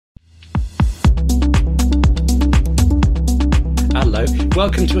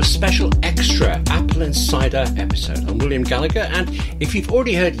welcome to a special extra Apple Insider episode. I'm William Gallagher, and if you've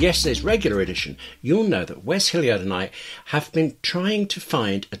already heard yesterday's regular edition, you'll know that Wes Hilliard and I have been trying to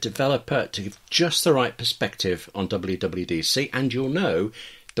find a developer to give just the right perspective on WWDC, and you'll know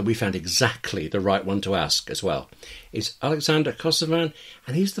that we found exactly the right one to ask as well. It's Oleksandr Kosovan,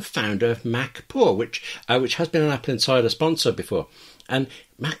 and he's the founder of MacPaw, which has been an Apple Insider sponsor before. And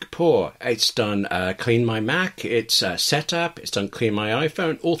MacPaw, it's done Clean My Mac, it's Setapp, it's done Clean My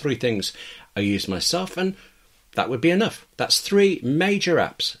iPhone. All three things I use myself, and that would be enough. That's three major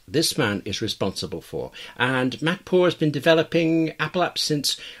apps this man is responsible for. And MacPaw has been developing Apple apps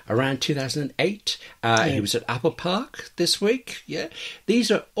since around 2008. He was at Apple Park this week. Yeah,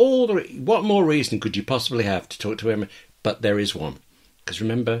 these are all the... What more reason could you possibly have to talk to him? But there is one. Because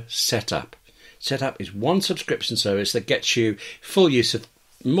remember, Setapp. Setapp is one subscription service that gets you full use of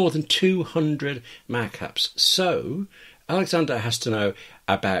more than 200 Mac apps. So Oleksandr has to know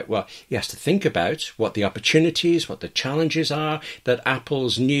about, well, he has to think about what the opportunities, what the challenges are that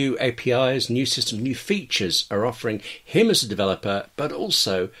Apple's new APIs, new systems, new features are offering him as a developer, but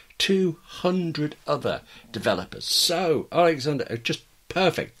also 200 other developers. So, Oleksandr, just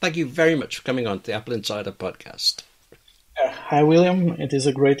perfect. Thank you very much for coming on to the Apple Insider podcast. Hi, William. It is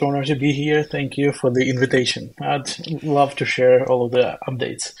a great honor to be here. Thank you for the invitation. I'd love to share all of the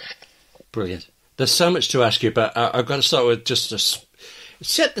updates. Brilliant. There's so much to ask you, but I've got to start with just to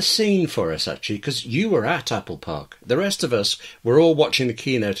set the scene for us, actually, because you were at Apple Park. The rest of us were all watching the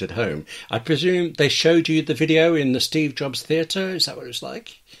keynote at home. I presume they showed you the video in the Steve Jobs Theatre. Is that what it was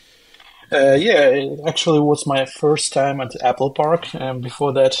like? Yeah, it actually was my first time at Apple Park.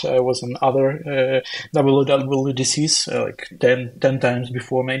 Before that, I was in other WWDCs, like 10 times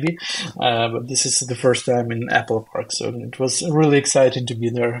before maybe. But this is the first time in Apple Park, so it was really exciting to be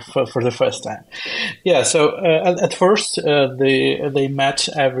there for the first time. Yeah, so at first, they met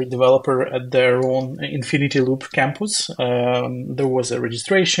every developer at their own Infinity Loop campus. There was a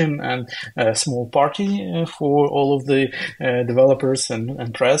registration and a small party for all of the developers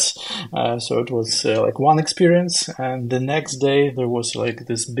and press. So it was like one experience, and the next day there was like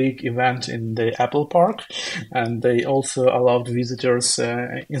this big event in the Apple Park, and they also allowed visitors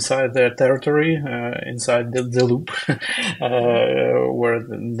inside their territory, inside the loop, where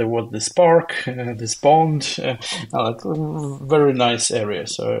there was this park, this pond, like very nice area.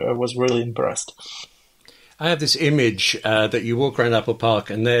 So I was really impressed. I have this image that you walk around Apple Park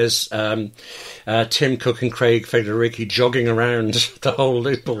and there's Tim Cook and Craig Federighi jogging around the whole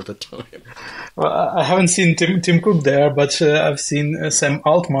loop all the time. Well, I haven't seen Tim Cook there, but I've seen Sam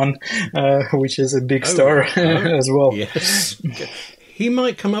Altman, which is a big star as well. Yes. He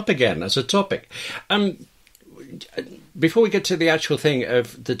might come up again as a topic. Before we get to the actual thing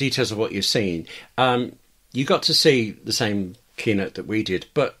of the details of what you've seen, you got to see the same keynote that we did,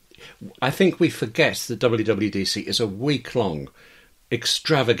 but I think we forget that WWDC is a week-long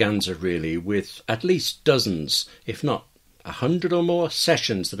extravaganza, really, with at least dozens, if not 100 or more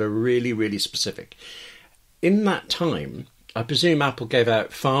sessions that are really, really specific. In that time, I presume Apple gave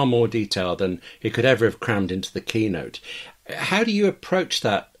out far more detail than it could ever have crammed into the keynote. How do you approach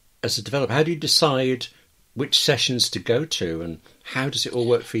that as a developer? How do you decide which sessions to go to, and how does it all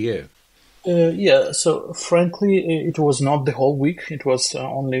work for you? Yeah, so frankly, it was not the whole week. It was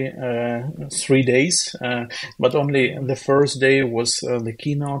only 3 days, but only the first day was the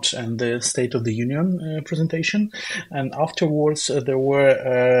keynote and the State of the Union presentation. And afterwards, there were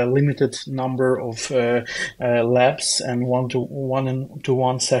a limited number of labs and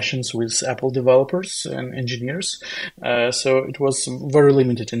one-to-one sessions with Apple developers and engineers. So it was very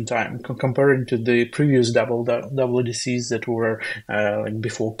limited in time comparing to the previous WWDCs that were like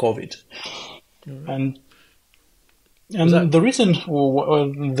before COVID. And the reason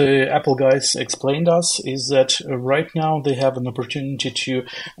the Apple guys explained us is that right now they have an opportunity to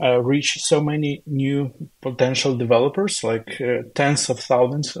reach so many new potential developers, like tens of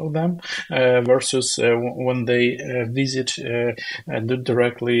thousands of them, versus when they visit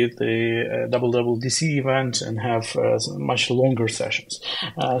directly the WWDC event and have much longer sessions.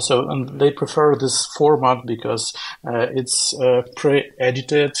 And they prefer this format because it's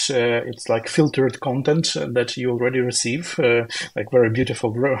pre-edited, it's like filtered content that you already receive, like very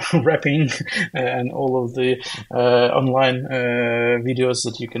beautiful wrapping and all of the online videos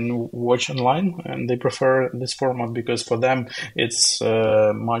that you can watch online, and they prefer this format because for them it's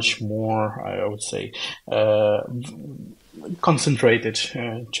much more, I would say, concentrated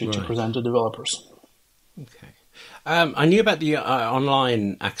to present to developers. Okay. I knew about the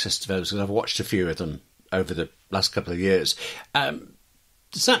online access developers because I've watched a few of them over the last couple of years.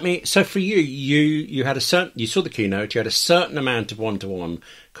 Does that mean, so for you, you had you saw the keynote, you had a certain amount of one-to-one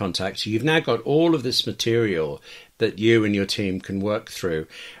contact, so you've now got all of this material that you and your team can work through.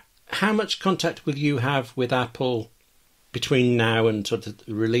 How much contact will you have with Apple between now and sort of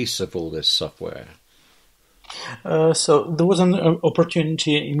the release of all this software? So there was an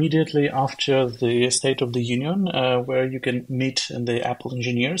opportunity immediately after the State of the Union where you can meet the Apple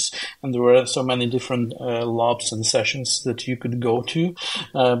engineers, and there were so many different labs and sessions that you could go to,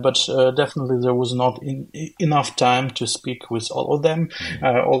 but definitely there was not enough time to speak with all of them.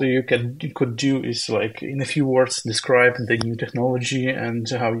 All you could do is, like, in a few words, describe the new technology and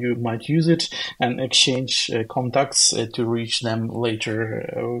how you might use it, and exchange contacts to reach them later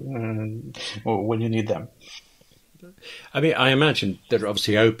when you need them. I mean, I imagine they're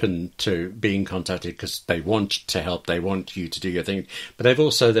obviously open to being contacted because they want to help, they want you to do your thing, but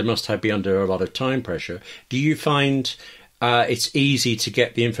they must be under a lot of time pressure. Do you find it's easy to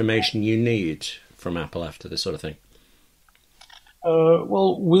get the information you need from Apple after this sort of thing?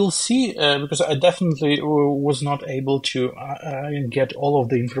 Well, we'll see, because I definitely was not able to get all of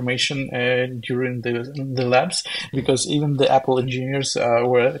the information during the labs, because even the Apple engineers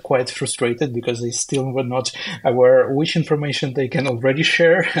were quite frustrated because they still were not aware which information they can already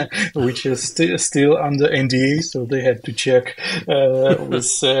share, which is still under NDA, so they had to check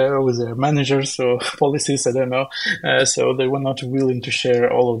with their managers or policies, I don't know, so they were not willing to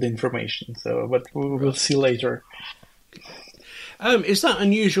share all of the information. So, but we'll see later. Is that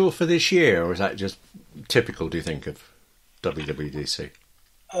unusual for this year, or is that just typical, do you think, of WWDC?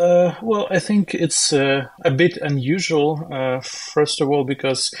 Well, I think it's a bit unusual, first of all,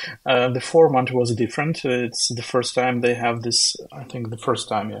 because the format was different. It's the first time they have this, I think the first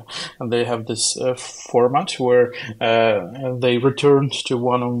time, yeah, and they have this format where they returned to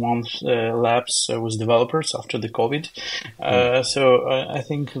one-on-one labs with developers after the COVID. So I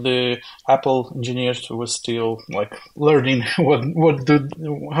think the Apple engineers were still, like, learning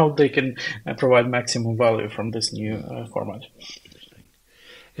how they can provide maximum value from this new format.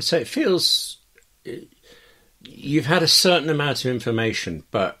 So it feels you've had a certain amount of information,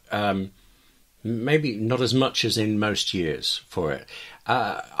 but maybe not as much as in most years for it.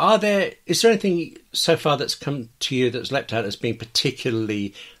 Is there anything so far that's come to you that's leapt out as being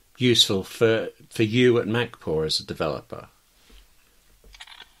particularly useful for you at MacPaw as a developer?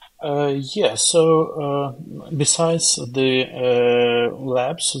 Yeah, so besides the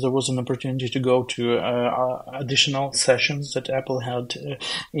labs, there was an opportunity to go to additional sessions that Apple had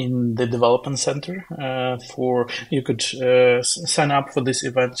in the development center. You could sign up for this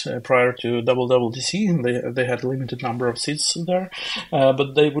event prior to WWDC. They had a limited number of seats there,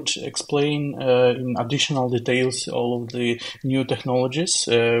 but they would explain in additional details all of the new technologies,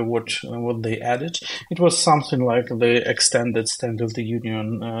 what they added. It was something like the extended State of the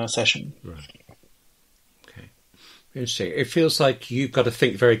Union session. Right. Okay. Interesting. It feels like you've got to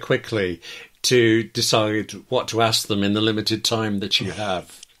think very quickly to decide what to ask them in the limited time that you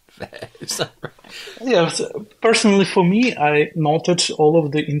have. Is that right? Yeah, personally for me, I noted all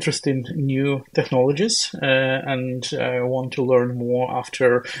of the interesting new technologies, and I want to learn more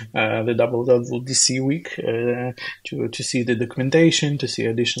after the WWDC week to see the documentation, to see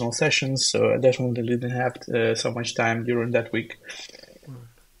additional sessions. So I definitely didn't have so much time during that week.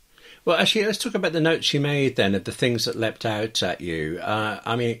 Well, actually, let's talk about the notes you made then of the things that leapt out at you.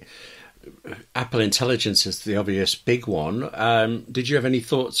 I mean, Apple Intelligence is the obvious big one. Did you have any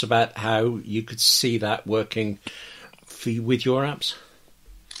thoughts about how you could see that working with your apps?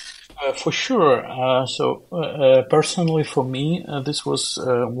 For sure. Personally, for me, this was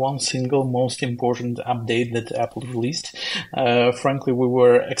one single most important update that Apple released. Frankly, we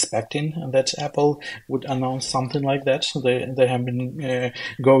were expecting that Apple would announce something like that. They have been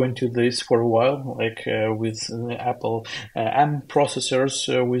going to this for a while, like with Apple M processors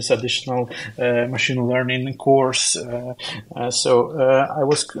with additional machine learning cores. So I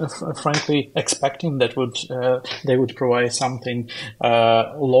was frankly expecting that they would provide something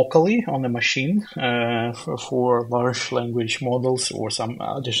locally on the machine for large language models or some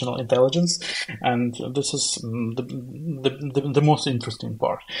additional intelligence, and this is the most interesting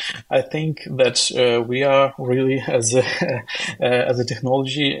part. I think that we are really as a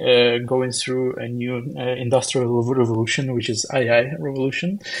technology going through a new industrial revolution, which is AI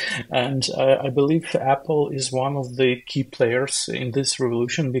revolution, and I believe Apple is one of the key players in this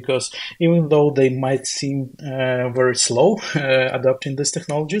revolution, because even though they might seem very slow adopting these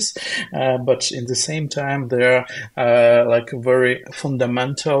technologies, but in the same time they're like very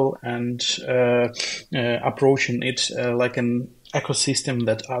fundamental and approaching it like an ecosystem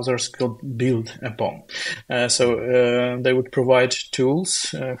that others could build upon. So they would provide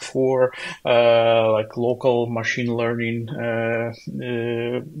tools for like local machine learning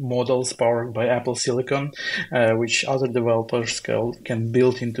models powered by Apple Silicon, which other developers can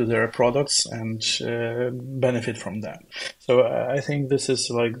build into their products and benefit from that. So I think this is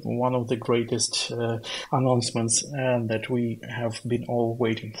like one of the greatest announcements that we have been all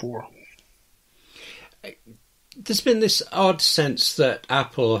waiting for. There's been this odd sense that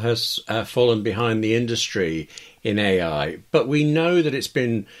Apple has fallen behind the industry in AI, but we know that it's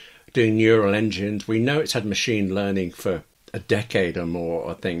been doing neural engines. We know it's had machine learning for a decade or more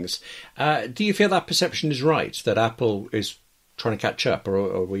or things. Do you feel that perception is right, that Apple is trying to catch up, or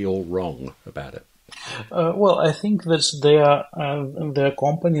are we all wrong about it? Well, I think that they're a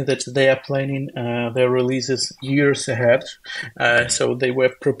company that they are planning their releases years ahead. So they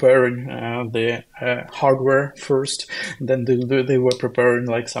were preparing the hardware first, then they were preparing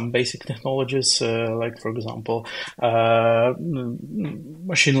like some basic technologies, like for example,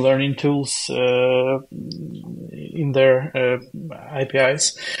 machine learning tools in their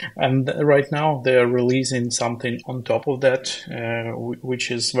APIs. And right now they are releasing something on top of that, which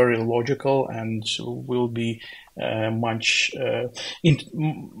is very logical and will be much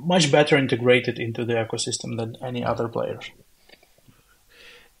better integrated into the ecosystem than any other player.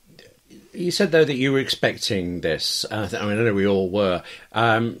 You said, though, that you were expecting this. I know we all were.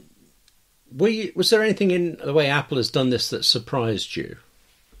 Was there anything in the way Apple has done this that surprised you?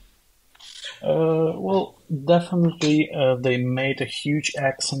 Well, definitely they made a huge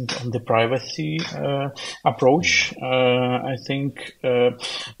accent on the privacy approach. I think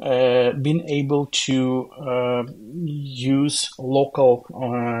being able to use local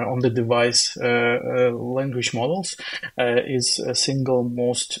on the device language models is a single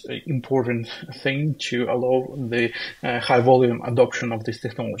most important thing to allow the high volume adoption of these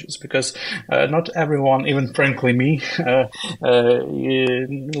technologies, because not everyone, even frankly me,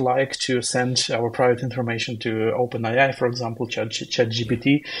 like to send our private information to OpenAI, for example,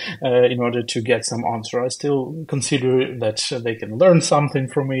 ChatGPT, in order to get some answer. I still consider that they can learn something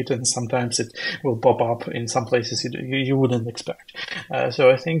from it, and sometimes it will pop up in some places you wouldn't expect. So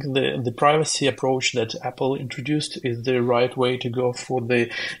I think the privacy approach that Apple introduced is the right way to go for the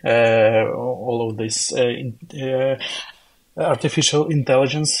all of this artificial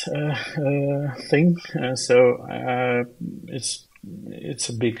intelligence thing. So it's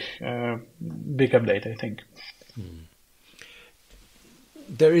a big update, I think.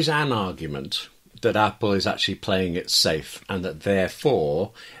 There is an argument that Apple is actually playing it safe, and that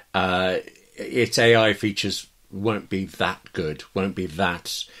therefore its AI features won't be that good, won't be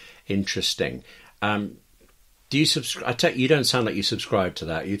that interesting. Do you subscribe? You don't sound like you subscribe to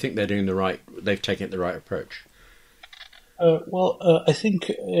that. You think they're doing they've taken the right approach? I think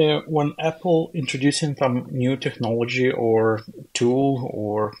when Apple introducing some new technology or tool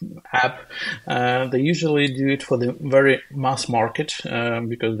or app, they usually do it for the very mass market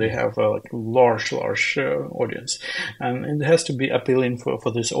because they have a large audience, and it has to be appealing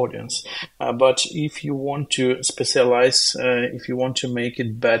for this audience. But if you want to specialize, if you want to make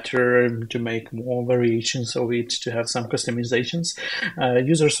it better, to make more variations of it, to have some customizations,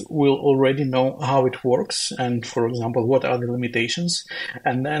 users will already know how it works, and for example, what are the limitations,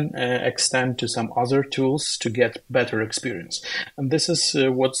 and then extend to some other tools to get better experience. And this is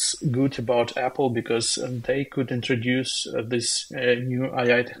what's good about Apple, because they could introduce this new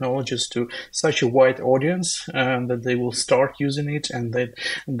AI technologies to such a wide audience that they will start using it, and that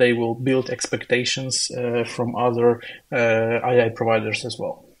they will build expectations from other AI providers as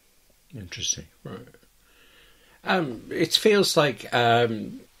well. Interesting. Right. It feels like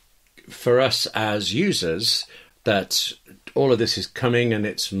for us as users that all of this is coming and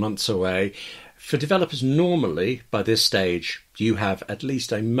it's months away. For developers, normally by this stage, you have at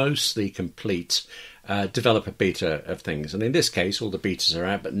least a mostly complete developer beta of things. And in this case, all the betas are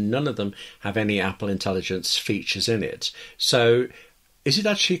out, but none of them have any Apple Intelligence features in it. So is it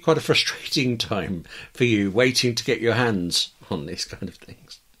actually quite a frustrating time for you waiting to get your hands on these kind of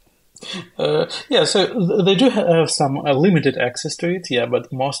things? So they do have some limited access to it,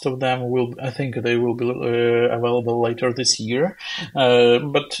 but most of them I think they will be available later this year.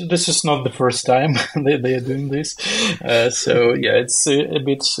 But this is not the first time they are doing this. It's a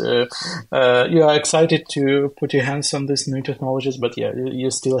bit, you are excited to put your hands on these new technologies, but you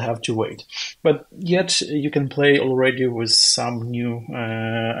still have to wait. But yet you can play already with some new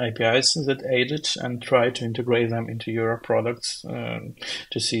APIs that aid it, and try to integrate them into your products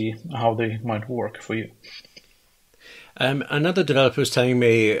to see how they might work for you. Another developer was telling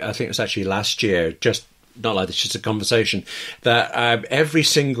me, I think it was actually last year, just not like this, just a conversation, that every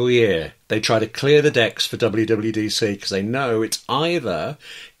single year they try to clear the decks for WWDC because they know it's either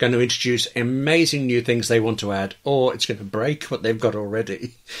going to introduce amazing new things they want to add, or it's going to break what they've got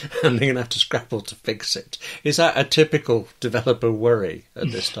already, and they're going to have to scrabble to fix it. Is that a typical developer worry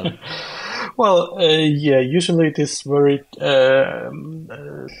at this time? Well, yeah, usually it is very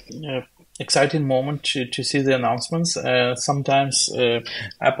exciting moment to see the announcements. Sometimes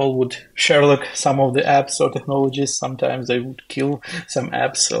Apple would Sherlock some of the apps or technologies. Sometimes they would kill some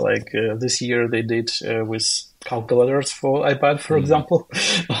apps, like this year they did with calculators for iPad, for example.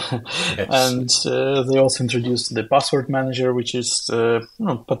 Yes. And they also introduced the password manager, which is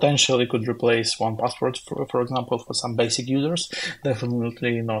potentially could replace one password, for example, for some basic users.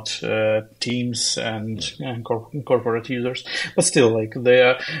 Definitely not teams and corporate users, but still, like they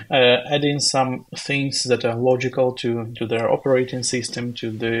are adding some things that are logical to their operating system,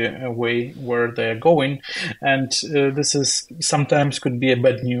 to the way where they're going, and this is sometimes could be a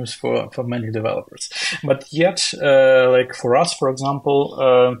bad news for many developers. But yet, like for us, for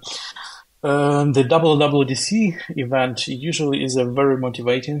example, the WWDC event usually is a very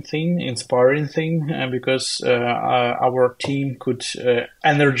motivating thing, inspiring thing, because our team could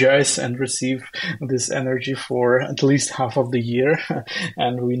energize and receive this energy for at least half of the year.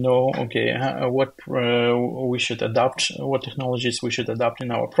 And we know, okay, what we should adopt, what technologies we should adopt in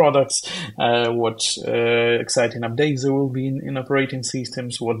our products, what exciting updates there will be in operating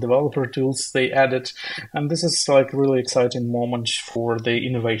systems, what developer tools they added. And this is like really exciting moment for the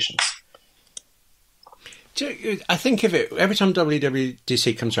innovations. I think of it every time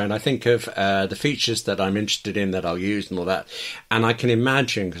WWDC comes around. I think of the features that I'm interested in that I'll use and all that, and I can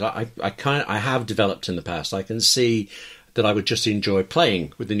imagine, because I have developed in the past. I can see that I would just enjoy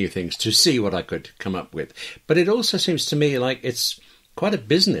playing with the new things to see what I could come up with. But it also seems to me like it's quite a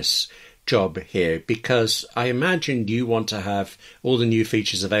business job here, because I imagine you want to have all the new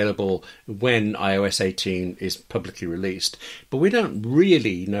features available when iOS 18 is publicly released, but we don't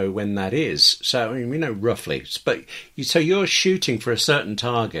really know when that is. So I mean, we know roughly, but so you're shooting for a certain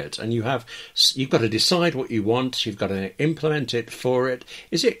target, and you've got to decide what you want. You've got to implement it for it.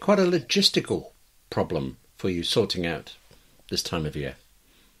 Is it quite a logistical problem for you sorting out this time of year?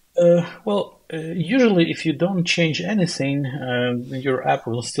 Usually, if you don't change anything, your app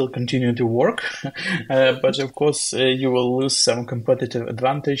will still continue to work. But of course, you will lose some competitive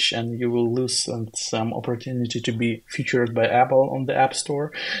advantage, and you will lose some opportunity to be featured by Apple on the App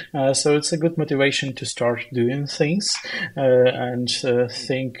Store. So it's a good motivation to start doing things and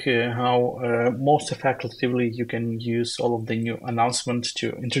think how most effectively you can use all of the new announcements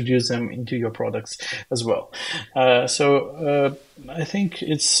to introduce them into your products as well. So I think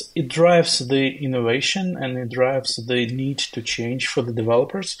it drives the innovation, and it drives the need to change for the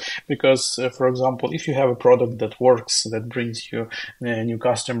developers, because for example, if you have a product that works, that brings you new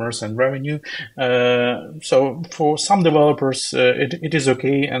customers and revenue, so for some developers it is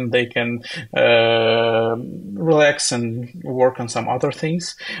okay, and they can relax and work on some other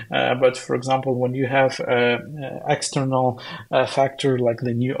things, but for example, when you have external factor like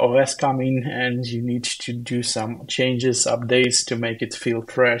the new OS coming, and you need to do some changes, updates to make it feel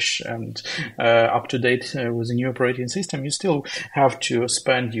fresh and up to date with the new operating system, you still have to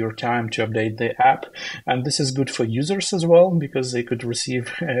spend your time to update the app. And this is good for users as well, because they could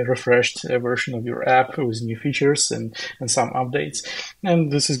receive a refreshed version of your app with new features and some updates.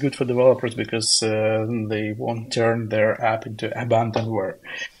 And this is good for developers, because they won't turn their app into abandonware.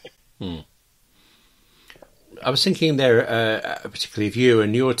 I was thinking there, particularly of you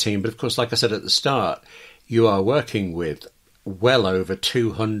and your team, but of course, like I said at the start, you are working with well over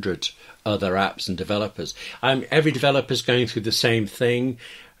 200 other apps and developers. Every developer is going through the same thing.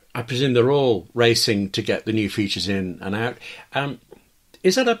 I presume they're all racing to get the new features in and out.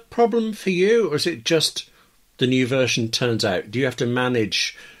 Is that a problem for you, or is it just the new version turns out? Do you have to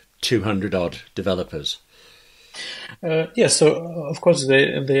manage 200 odd developers? So of course they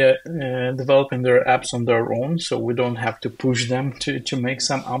are developing their apps on their own, so we don't have to push them to make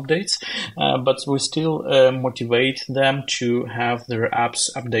some updates, but we still motivate them to have their apps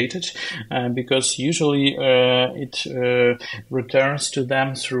updated, because usually it returns to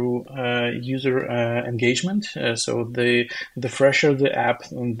them through user engagement. So the fresher the app,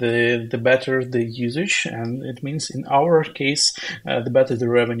 the better the usage, and it means in our case the better the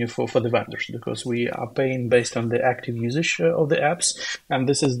revenue for the vendors, because we are paying based on the active usage of the apps, and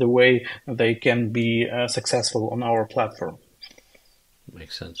this is the way they can be successful on our platform.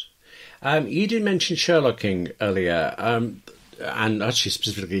 Makes sense. You did mention Sherlocking earlier. and actually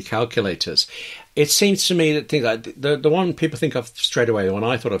specifically calculators. It seems to me that things like the one people think of straight away, the one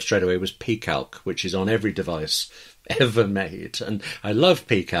I thought of straight away was pCalc, which is on every device ever made. And I love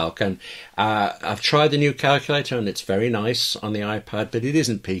pCalc, and I've tried the new calculator, and it's very nice on the iPad, but it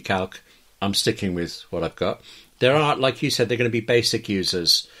isn't pCalc. I'm sticking with what I've got. There are, like you said, they're going to be basic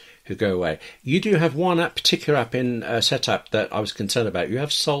users who go away. You do have one particular app in Setapp that I was concerned about. You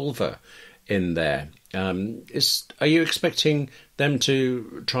have Solver in there. Are you expecting them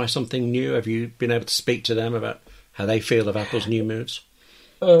to try something new? Have you been able to speak to them about how they feel of Apple's new moves?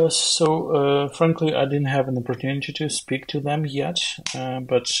 Frankly, I didn't have an opportunity to speak to them yet,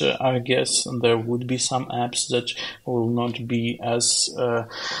 but I guess there would be some apps that will not be as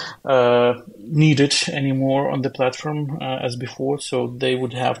needed anymore on the platform as before. So they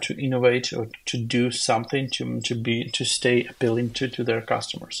would have to innovate or to do something to stay appealing to their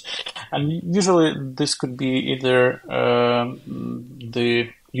customers. And usually this could be either the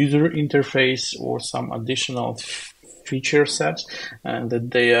user interface or some additional feature set that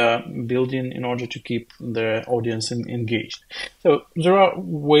they are building in order to keep the audience engaged. So there are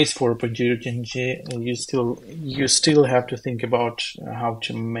ways for opportunity. You still have to think about how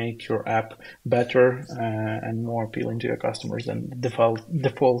to make your app better and more appealing to your customers than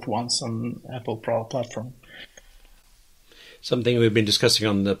default ones on Apple platform. Something we've been discussing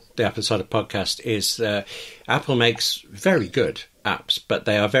on the AppleInsider podcast is Apple makes very good apps, but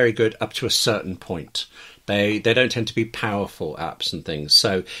they are very good up to a certain point. They don't tend to be powerful apps and things.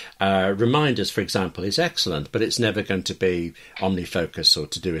 So Reminders, for example, is excellent, but it's never going to be OmniFocus or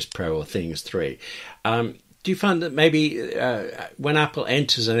Todoist Pro or Things 3. Do you find that maybe when Apple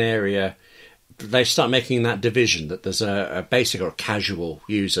enters an area, they start making that division, that there's a basic or a casual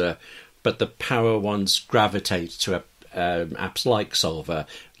user, but the power ones gravitate to apps like Solver,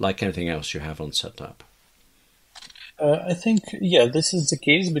 like anything else you have on Setapp? I think, this is the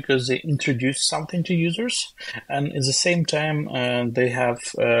case because they introduce something to users, and at the same time, they have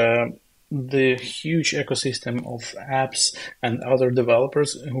the huge ecosystem of apps and other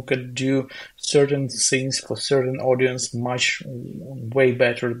developers who can do certain things for certain audience way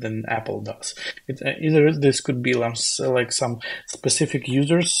better than Apple does. Either this could be like some specific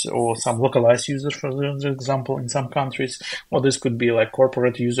users or some localized users, for example, in some countries, or this could be like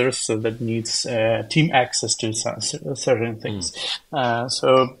corporate users that needs team access to certain things.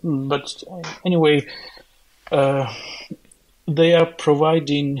 But anyway, they are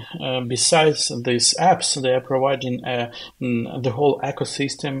providing, besides these apps, they are providing the whole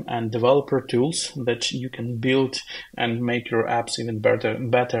ecosystem and developer tools that you can build and make your apps even better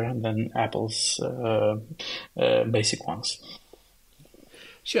than Apple's basic ones.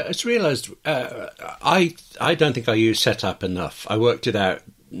 Sure, I just realised I don't think I use Setapp enough. I worked it out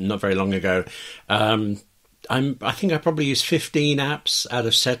not very long ago. I think I probably use 15 apps out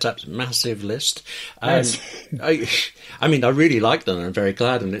of Setapp's massive list. Nice. I mean, I really like them and I'm very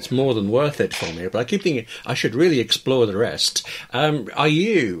glad, and it's more than worth it for me. But I keep thinking I should really explore the rest. Do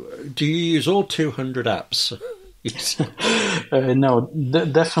you use all 200 apps? No,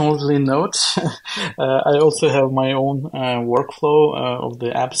 definitely not. I also have my own workflow of the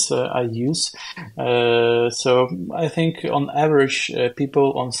apps I use. So I think on average,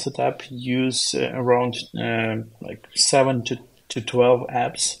 people on Setapp use around 7 to 12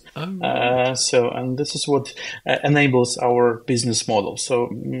 apps. And this is what enables our business model. So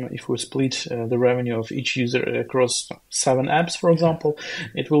if we split the revenue of each user across 7 apps, for example,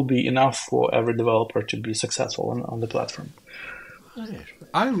 it will be enough for every developer to be successful on the platform.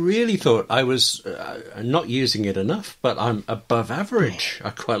 I really thought I was not using it enough, but I'm above average. I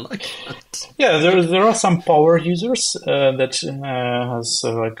quite like that. Yeah, there are some power users that has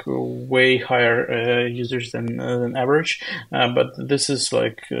way higher users than average, but this is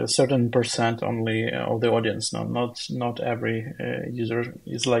like a certain percent only of the audience. No, not every user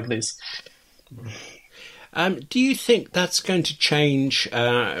is like this. Do you think that's going to change?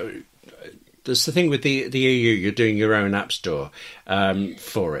 There's the thing with the EU, you're doing your own app store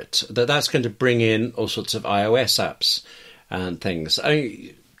for it. That's going to bring in all sorts of iOS apps and things.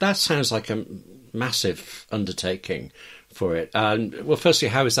 That sounds like a massive undertaking for it. Well, firstly,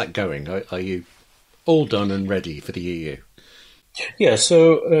 how is that going? Are you all done and ready for the EU? Yeah,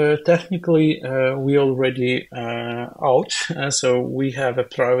 so technically we already out. So we have a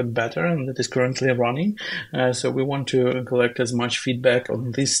private beta and that is currently running. So we want to collect as much feedback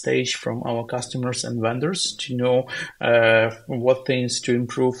on this stage from our customers and vendors to know what things to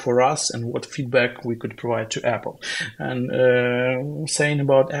improve for us and what feedback we could provide to Apple. And saying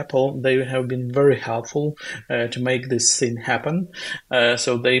about Apple, they have been very helpful to make this thing happen.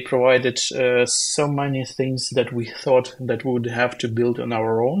 So they provided so many things that we thought that we would have to build on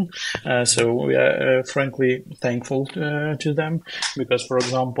our own. So we are frankly thankful to them because, for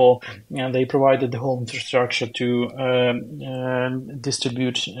example, they provided the whole infrastructure to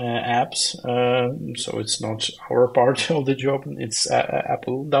distribute apps. So it's not our part of the job; it's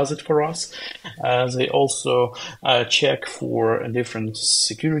Apple does it for us. They also check for different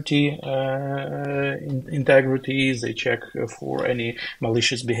security integrities. They check for any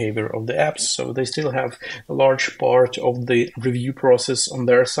malicious behavior of the apps. So they still have a large part of the review process on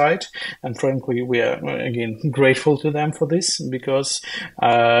their side. And frankly, we are, again, grateful to them for this because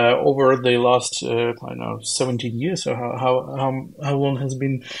over the last, 17 years, or how long has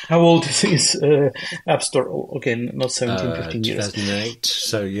been, how old is App Store? Okay, not 17, 15 years. 2008,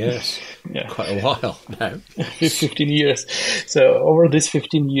 so yes, yeah. Quite a while now. 15 years. So over these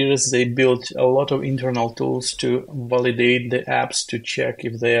 15 years, they built a lot of internal tools to validate the apps, to check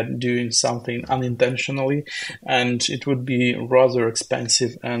if they are doing something unintentionally, and it would be rather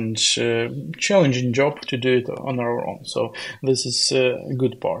expensive and challenging job to do it on our own. So this is a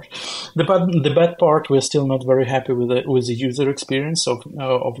good part. The bad part, we're still not very happy with the user experience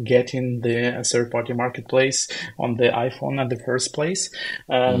of getting the third-party marketplace on the iPhone at the first place,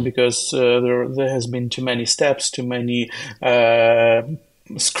 because there has been too many steps, too many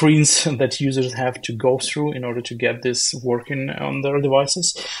screens that users have to go through in order to get this working on their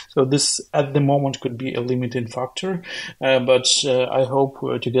devices. So this at the moment could be a limiting factor, but I hope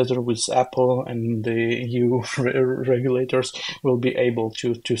together with Apple and the EU regulators will be able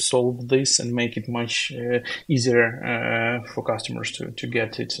to solve this and make it much easier for customers to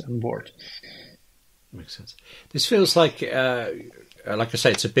get it on board. Makes sense. This feels like I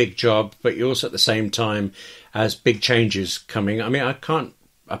say, it's a big job, but you also at the same time has big changes coming. I mean,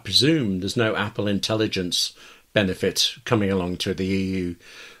 I presume there's no Apple Intelligence benefit coming along to the EU,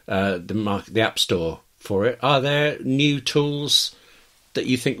 the App Store for it. Are there new tools that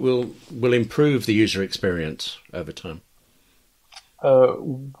you think will improve the user experience over time?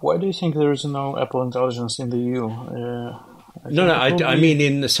 Why do you think there is no Apple Intelligence in the EU? I mean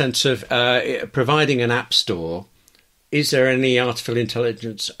in the sense of providing an App Store. Is there any Apple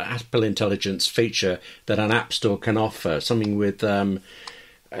Intelligence feature that an App Store can offer? Something with, I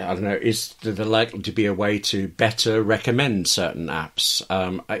don't know, is there likely to be a way to better recommend certain apps?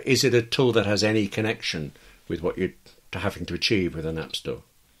 Is it a tool that has any connection with what you're having to achieve with an App Store?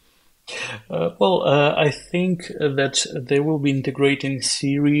 I think that they will be integrating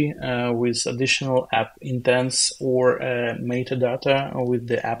Siri with additional app intents or metadata with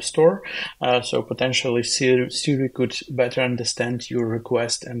the App Store. So potentially Siri could better understand your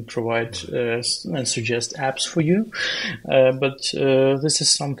request and provide and suggest apps for you. But this is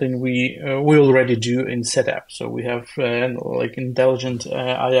something we already do in Setapp. So we have like intelligent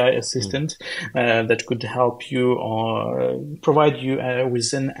AI assistant that could help you or provide you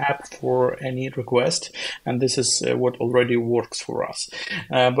with an app for any request, and this is what already works for us.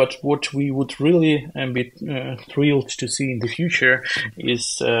 But what we would really be thrilled to see in the future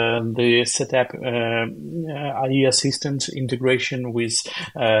is the Setapp AI assistant integration with,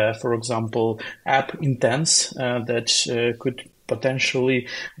 for example, app intents that could potentially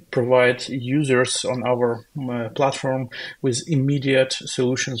provide users on our platform with immediate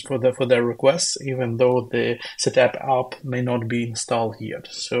solutions for their requests, even though the Setapp app may not be installed yet.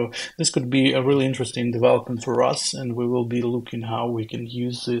 So this could be a really interesting development for us, and we will be looking how we can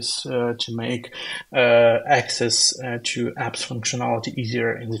use this to make access to apps functionality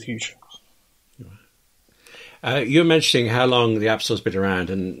easier in the future. You're mentioning how long the App Store's been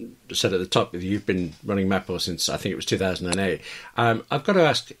around, and said at the top that you've been running MacPaw since, I think it was 2008. I've got to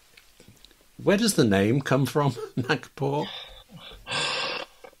ask, where does the name come from, MacPaw?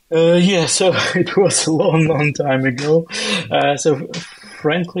 So it was a long time ago. So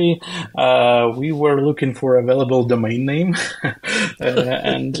frankly, we were looking for a valuable domain name,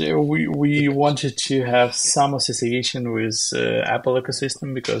 and we wanted to have some association with Apple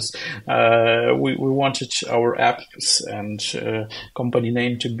ecosystem because we wanted our apps and company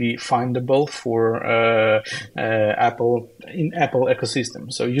name to be findable for Apple in Apple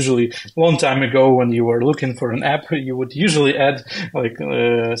ecosystem. So usually, a long time ago, when you were looking for an app, you would usually add like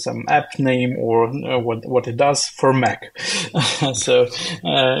some app name or what it does for Mac. So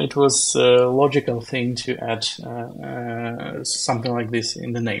it was a logical thing to add something like this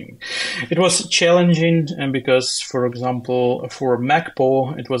in the naming. It was challenging because, for example, for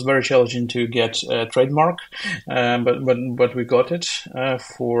MacPaw, it was very challenging to get a trademark, but we got it.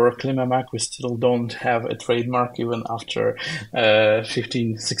 For ClimaMac, we still don't have a trademark even after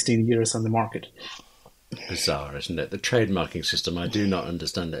 15, 16 years on the market. Bizarre, isn't it? The trademarking system, I do not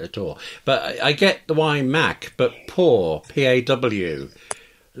understand it at all. But I get the why Mac, but paw, P-A-W,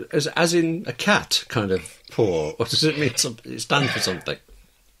 as in a cat kind of paw. Or does it mean something? It stands for something?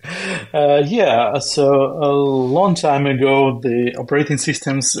 So a long time ago, the operating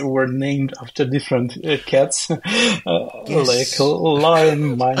systems were named after different cats, like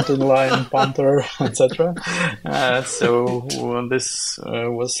lion, mountain lion, panther, etc. So this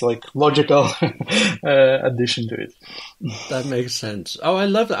was like logical addition to it. That makes sense. Oh, I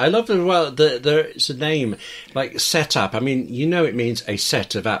love that. I love as well. There's a name like Setapp. I mean, you know, it means a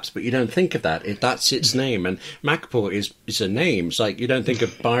set of apps, but you don't think of that. That's its name. And MacPaw is a name. It's like you don't think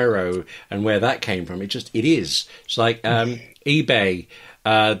of Biro and where that came from. It is. It's like eBay.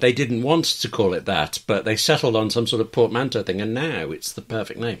 They didn't want to call it that, but they settled on some sort of portmanteau thing, and now it's the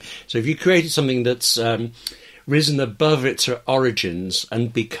perfect name. So if you created something that's risen above its origins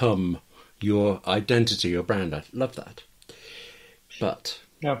and become your identity, your brand, I love that. But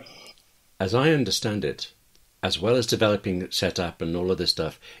as I understand it, as well as developing Setapp and all of this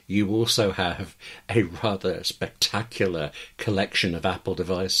stuff, you also have a rather spectacular collection of Apple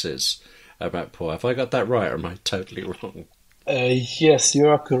devices about Paw. Have I got that right, or am I totally wrong? Yes, you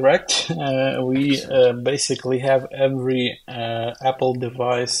are correct. We basically have every Apple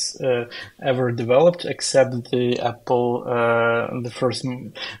device ever developed, except the Apple,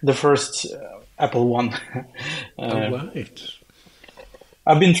 the first Apple one. Right.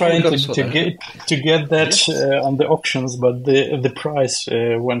 I've been trying to get that on the auctions, but the price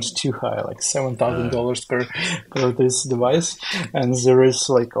went too high, like $7,000 per this device, and there is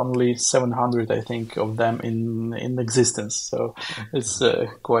like only 700, I think, of them in existence. So it's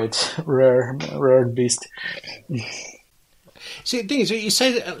quite rare beast. See, the thing is, you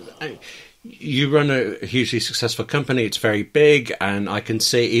say that you run a hugely successful company, it's very big, and I can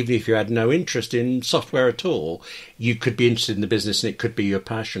see even if you had no interest in software at all, you could be interested in the business and it could be your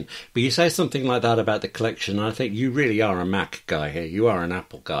passion. But you say something like that about the collection, and I think you really are a Mac guy here. You are an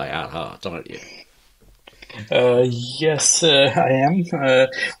Apple guy at heart, aren't you? Yes, I am.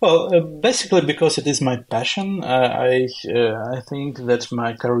 Basically because it is my passion. I think that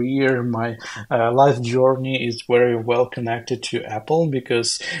my career, my life journey is very well connected to Apple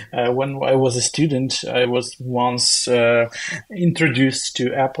because when I was a student, I was once introduced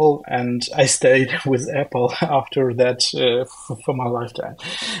to Apple, and I stayed with Apple after that for my lifetime.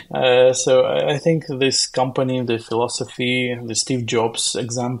 So I think this company, the philosophy, the Steve Jobs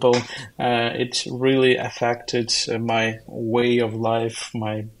example, it really affected my way of life,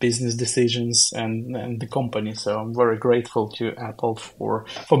 my business decisions, and the company. So I'm very grateful to Apple for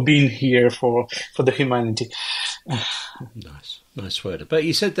being here for the humanity. Nice word. But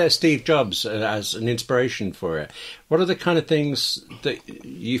you said there Steve Jobs as an inspiration for it. What are the kind of things that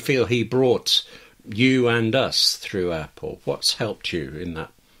you feel he brought you and us through Apple? What's helped you in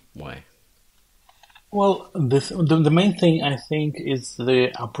that way? Well, the main thing I think is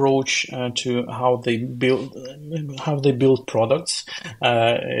the approach to how they build products.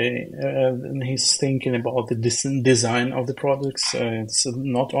 He's thinking about the design of the products. It's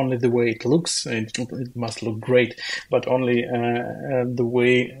not only the way it looks; it must look great, but only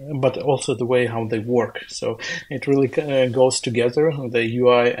but also the way how they work. So it really goes together, the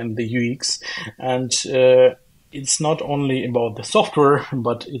UI and the UX, and it's not only about the software,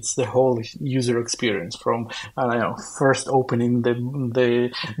 but it's the whole user experience from, first opening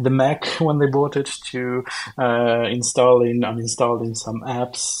the Mac when they bought it to installing, uninstalling some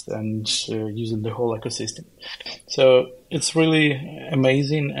apps and using the whole ecosystem. So It's really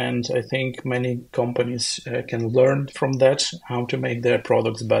amazing, and I think many companies can learn from that how to make their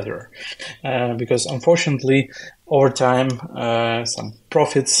products better. Because unfortunately, over time, some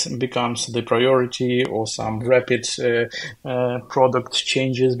profits becomes the priority, or some rapid product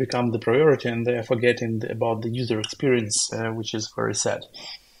changes become the priority, and they are forgetting about the user experience, which is very sad.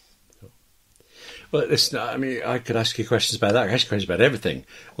 Well, listen, I mean, I could ask you questions about that. I could ask you questions about everything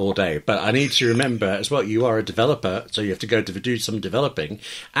all day. But I need to remember as well, you are a developer, so you have to go to do some developing.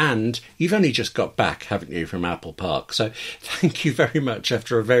 And you've only just got back, haven't you, from Apple Park? So thank you very much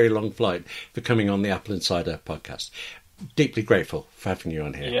after a very long flight for coming on the Apple Insider podcast. Deeply grateful for having you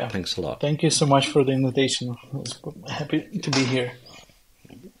on here. Yeah. Thanks a lot. Thank you so much for the invitation. I was happy to be here.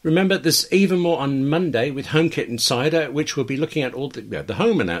 Remember, there's even more on Monday with HomeKit Insider, which will be looking at all the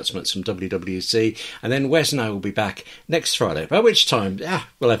home announcements from WWDC, and then Wes and I will be back next Friday, by which time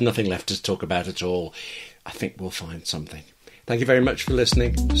we'll have nothing left to talk about at all. I think we'll find something. Thank you very much for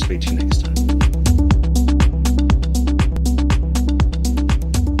listening. Speak to you next time.